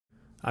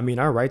I mean,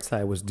 our right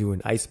side was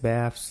doing ice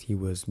baths. He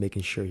was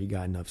making sure he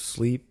got enough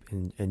sleep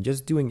and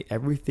just doing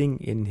everything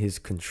in his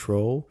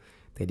control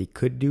that he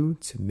could do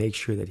to make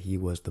sure that he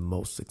was the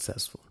most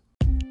successful.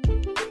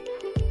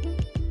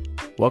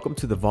 Welcome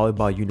to the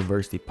Volleyball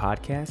University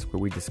podcast, where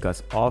we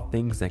discuss all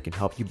things that can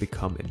help you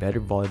become a better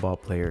volleyball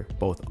player,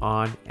 both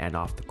on and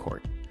off the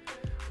court.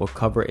 We'll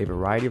cover a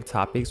variety of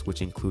topics,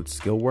 which include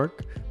skill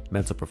work,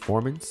 mental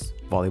performance,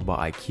 volleyball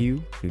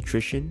IQ,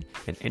 nutrition,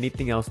 and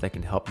anything else that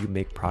can help you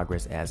make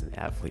progress as an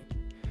athlete.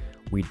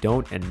 We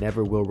don't and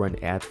never will run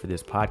ads for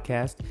this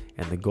podcast,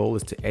 and the goal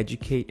is to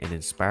educate and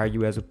inspire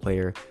you as a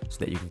player so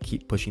that you can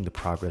keep pushing the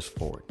progress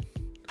forward.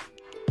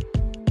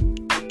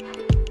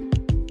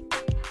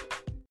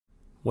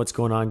 What's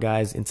going on,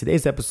 guys? In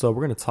today's episode,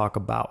 we're going to talk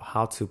about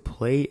how to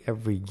play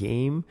every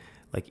game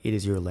like it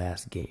is your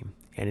last game.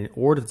 And in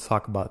order to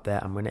talk about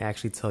that, I'm going to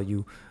actually tell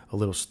you a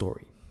little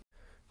story.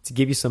 To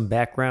give you some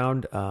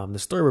background, the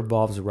story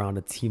revolves around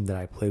a team that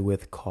I play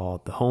with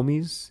called the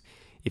Homies.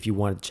 If you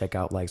want to check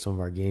out like some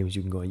of our games,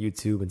 you can go on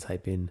YouTube and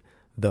type in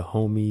the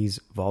Homies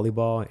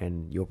Volleyball,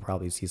 and you'll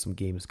probably see some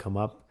games come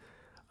up.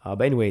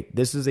 But anyway,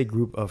 this is a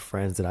group of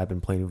friends that I've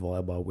been playing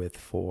volleyball with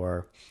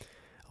for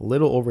a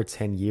little over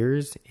 10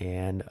 years.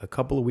 And a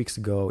couple of weeks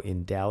ago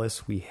in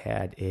Dallas, we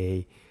had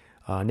a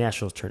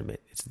nationals tournament.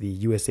 It's the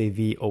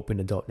USAV Open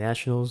Adult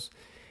Nationals.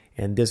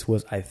 And this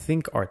was, I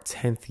think, our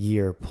 10th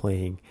year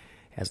playing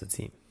as a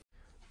team.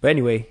 But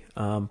anyway,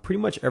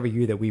 pretty much every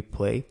year that we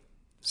play,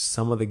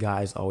 some of the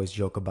guys always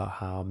joke about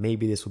how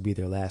maybe this will be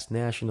their last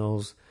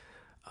nationals.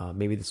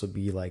 Maybe this will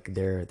be like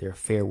their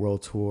farewell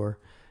tour,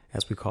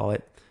 as we call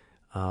it.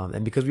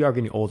 And because we are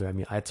getting older, I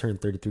mean, I turned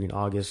 33 in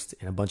August,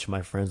 and a bunch of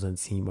my friends on the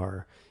team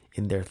are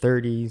in their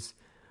 30s,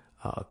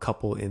 a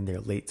couple in their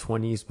late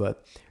 20s,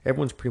 but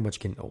everyone's pretty much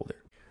getting older.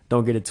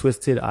 Don't get it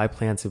twisted. I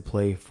plan to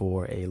play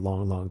for a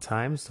long, long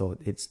time, so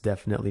it's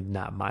definitely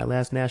not my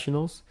last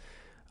nationals.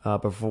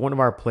 But for one of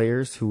our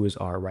players, who is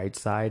our right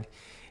side,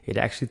 it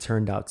actually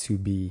turned out to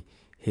be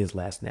his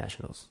last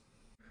nationals.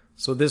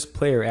 So this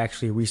player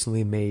actually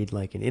recently made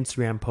like an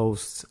Instagram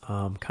post,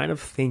 kind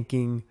of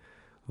thanking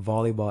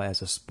volleyball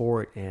as a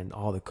sport and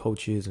all the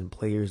coaches and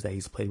players that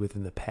he's played with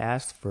in the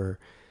past for,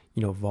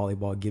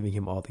 volleyball giving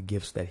him all the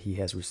gifts that he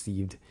has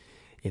received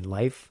in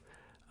life.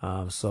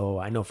 So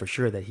I know for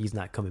sure that he's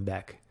not coming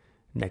back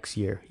next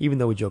year, even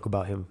though we joke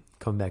about him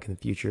coming back in the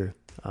future.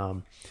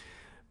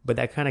 But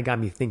that kind of got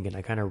me thinking.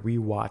 I kind of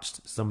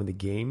rewatched some of the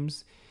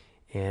games.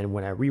 And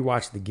when I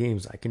rewatched the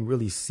games, I can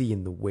really see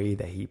in the way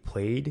that he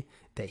played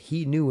that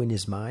he knew in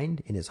his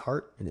mind, in his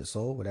heart, in his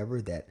soul,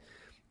 whatever, that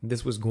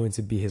this was going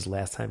to be his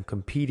last time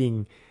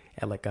competing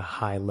at like a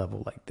high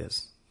level like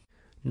this.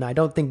 Now, I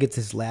don't think it's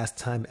his last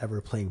time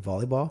ever playing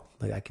volleyball.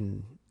 Like I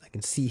can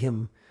see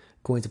him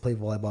going to play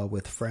volleyball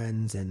with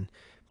friends and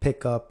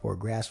pick up or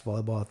grass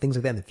volleyball, things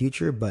like that in the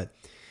future. But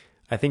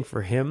I think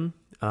for him,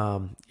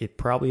 it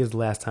probably is the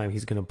last time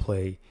he's going to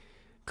play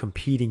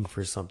competing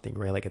for something,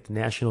 right? Like at the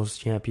Nationals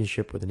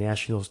Championship or the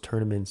Nationals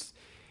tournaments,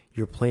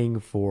 you're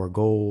playing for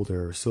gold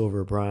or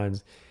silver or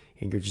bronze,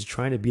 and you're just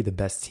trying to be the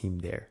best team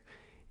there.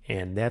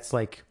 And that's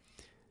like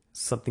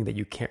something that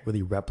you can't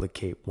really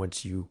replicate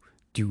once you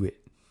do it.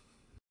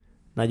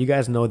 Now, you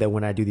guys know that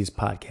when I do these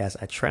podcasts,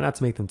 I try not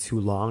to make them too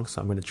long,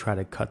 so I'm going to try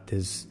to cut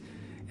this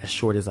as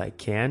short as I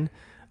can.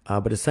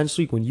 But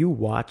essentially, when you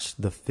watch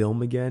the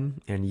film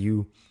again and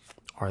you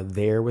are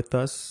there with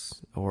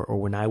us, or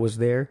when I was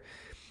there,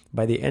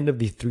 by the end of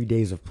the 3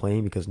 days of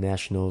playing, because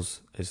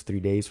Nationals is 3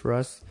 days for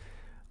us,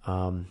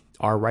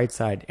 our right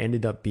side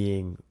ended up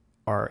being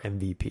our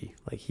MVP.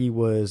 Like he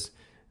was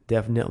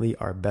definitely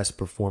our best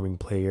performing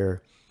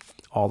player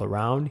all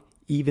around,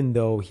 even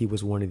though he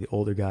was one of the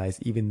older guys,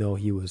 even though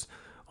he was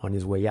on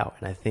his way out.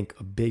 And I think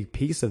a big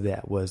piece of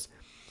that was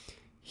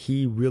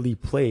he really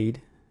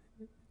played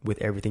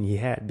with everything he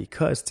had,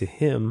 because to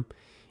him,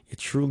 it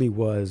truly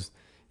was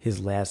his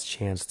last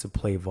chance to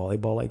play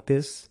volleyball like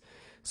this.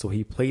 So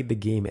he played the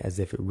game as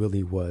if it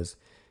really was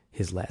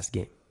his last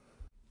game.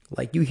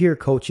 Like you hear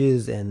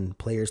coaches and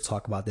players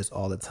talk about this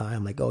all the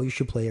time, like, oh, you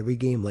should play every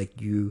game like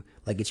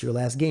it's your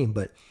last game.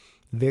 But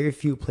very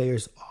few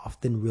players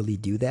often really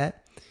do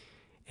that.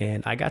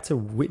 And I got to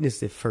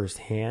witness it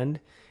firsthand.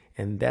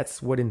 And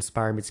that's what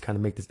inspired me to kind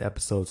of make this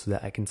episode, so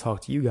that I can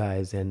talk to you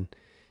guys and,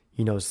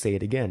 say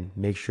it again.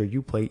 Make sure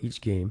you play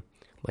each game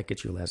like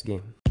it's your last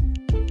game.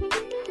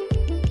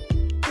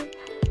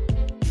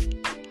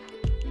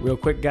 Real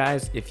quick,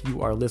 guys, if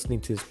you are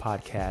listening to this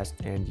podcast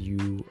and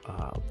you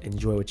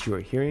enjoy what you are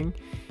hearing,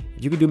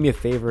 if you could do me a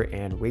favor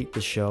and rate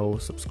the show,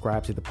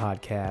 subscribe to the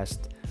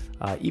podcast,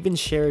 even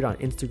share it on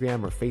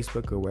Instagram or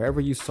Facebook or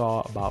wherever you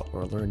saw about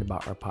or learned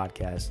about our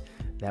podcast.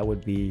 That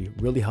would be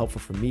really helpful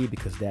for me,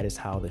 because that is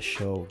how the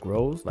show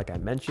grows. Like I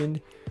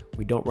mentioned,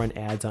 we don't run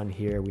ads on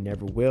here. We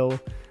never will.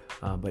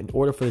 But in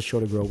order for the show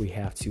to grow, we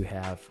have to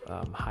have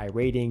high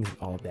ratings and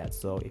all of that.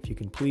 So if you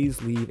can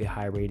please leave a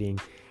high rating,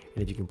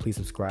 and if you can please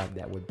subscribe,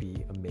 that would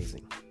be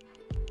amazing.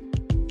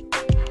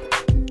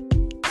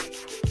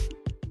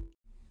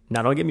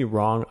 Now, don't get me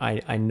wrong.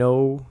 I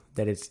know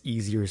that it's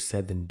easier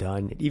said than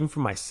done. And even for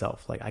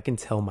myself, like I can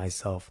tell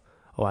myself,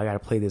 oh, I got to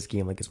play this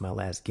game like it's my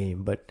last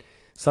game. But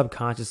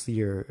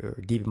subconsciously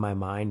or deep in my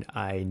mind,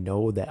 I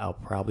know that I'll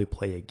probably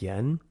play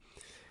again.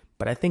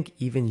 But I think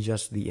even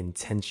just the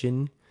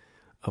intention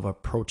of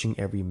approaching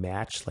every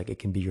match like it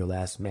can be your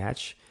last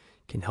match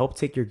can help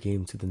take your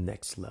game to the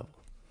next level.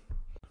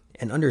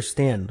 And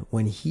understand,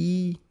 when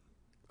he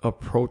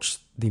approached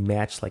the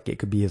match like it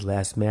could be his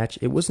last match,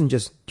 it wasn't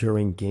just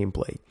during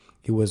gameplay.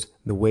 It was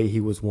the way he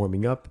was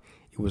warming up.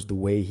 It was the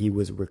way he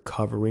was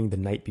recovering the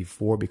night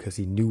before because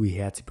he knew he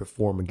had to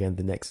perform again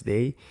the next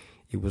day.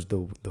 It was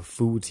the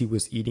foods he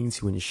was eating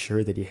to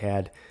ensure that he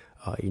had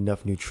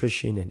enough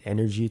nutrition and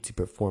energy to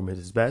perform at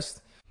his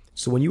best.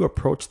 So when you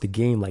approach the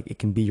game like it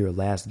can be your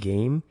last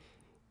game,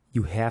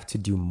 you have to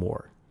do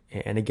more.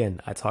 And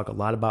again, I talk a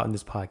lot about in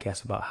this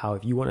podcast about how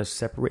if you want to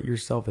separate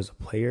yourself as a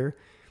player,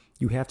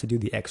 you have to do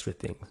the extra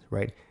things,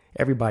 right?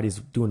 Everybody's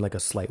doing like a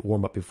slight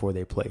warm up before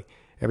they play.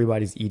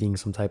 Everybody's eating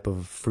some type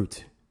of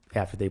fruit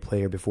after they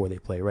play or before they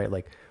play, right?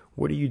 Like,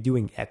 what are you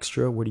doing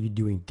extra? What are you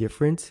doing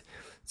different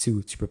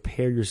to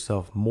prepare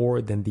yourself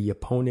more than the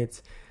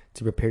opponent,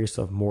 to prepare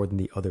yourself more than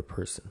the other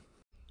person?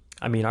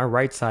 I mean, our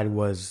right side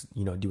was,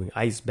 doing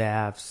ice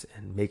baths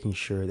and making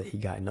sure that he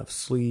got enough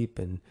sleep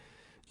and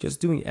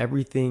just doing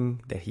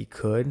everything that he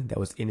could that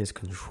was in his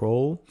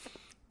control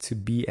to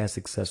be as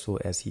successful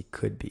as he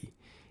could be.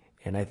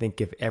 And I think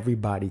if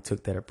everybody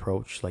took that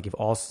approach, like if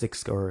all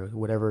 6 or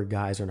whatever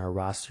guys on our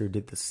roster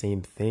did the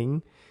same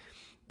thing,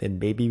 then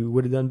maybe we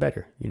would have done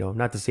better.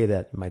 Not to say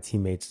that my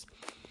teammates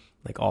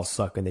like all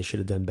suck and they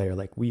should have done better.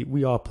 Like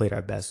we all played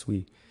our best.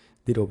 We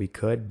did what we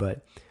could,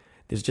 but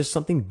there's just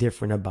something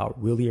different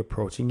about really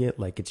approaching it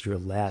like it's your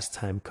last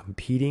time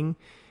competing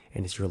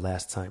and it's your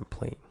last time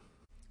playing.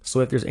 So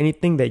if there's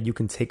anything that you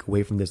can take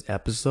away from this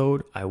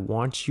episode, I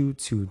want you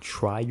to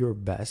try your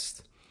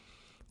best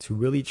to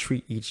really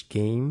treat each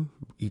game,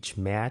 each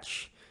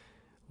match,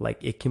 like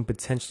it can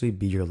potentially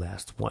be your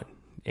last one.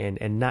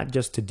 And not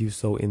just to do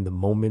so in the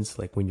moments,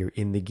 like when you're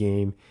in the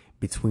game,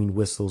 between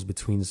whistles,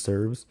 between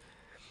serves,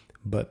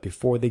 but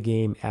before the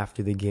game,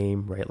 after the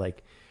game, right?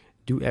 Like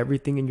do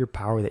everything in your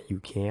power that you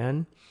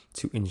can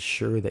to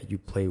ensure that you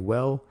play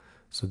well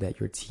so that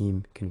your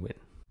team can win.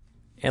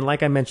 And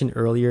like I mentioned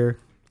earlier,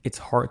 it's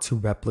hard to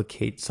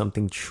replicate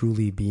something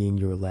truly being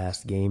your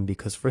last game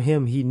because for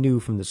him, he knew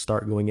from the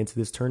start going into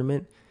this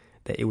tournament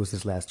that it was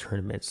his last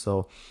tournament.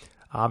 So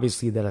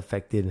obviously that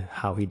affected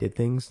how he did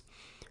things.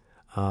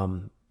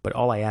 But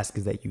all I ask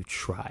is that you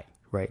try,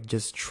 right?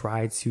 Just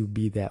try to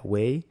be that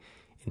way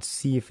and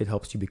see if it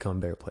helps you become a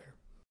better player.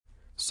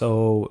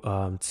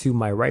 So to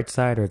my right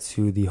side or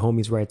to the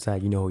homie's right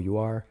side, you know who you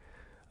are.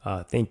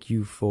 Thank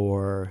you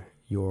for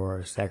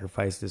your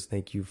sacrifices.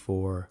 Thank you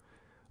for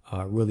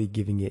really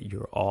giving it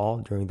your all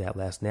during that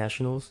last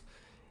nationals.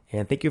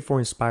 And thank you for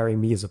inspiring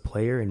me as a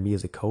player and me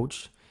as a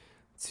coach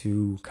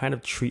to kind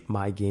of treat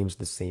my games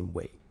the same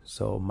way.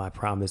 So my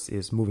promise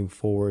is moving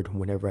forward,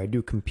 whenever I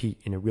do compete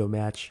in a real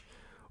match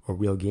or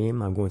real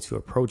game, I'm going to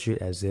approach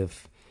it as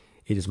if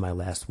it is my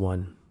last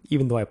one,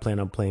 even though I plan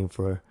on playing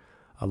for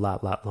a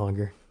lot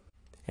longer.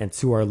 And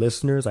to our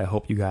listeners, I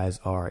hope you guys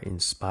are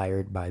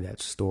inspired by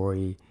that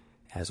story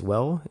as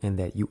well, and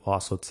that you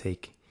also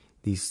take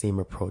the same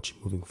approach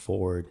moving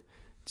forward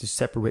to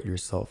separate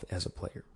yourself as a player.